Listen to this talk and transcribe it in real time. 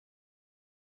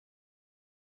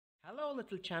Hello,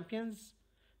 little champions.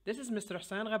 This is Mr.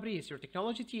 Hussein Ghabris, your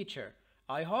technology teacher.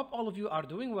 I hope all of you are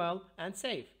doing well and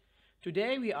safe.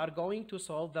 Today we are going to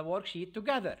solve the worksheet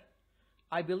together.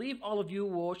 I believe all of you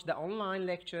watched the online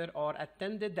lecture or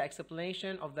attended the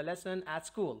explanation of the lesson at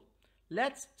school.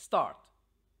 Let's start.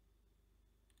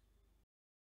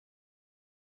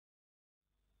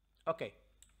 Okay.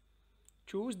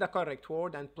 Choose the correct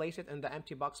word and place it in the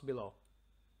empty box below.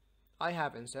 I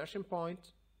have insertion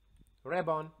point,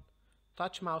 ribbon,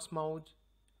 touch mouse mode,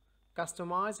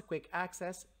 customize quick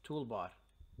access toolbar.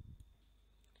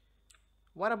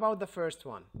 What about the first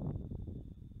one?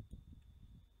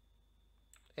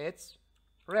 It's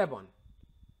ribbon.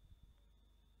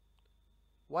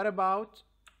 What about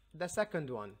the second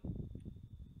one?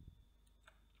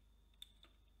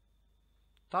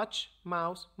 Touch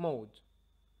mouse mode.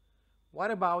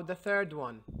 What about the third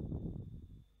one?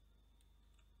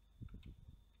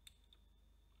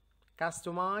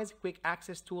 Customize quick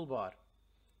access toolbar.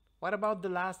 What about the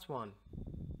last one?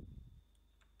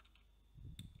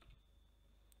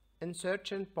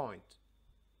 Insertion point.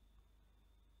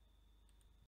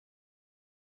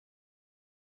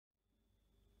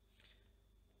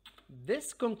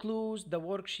 This concludes the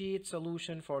worksheet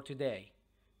solution for today.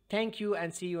 Thank you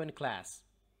and see you in class.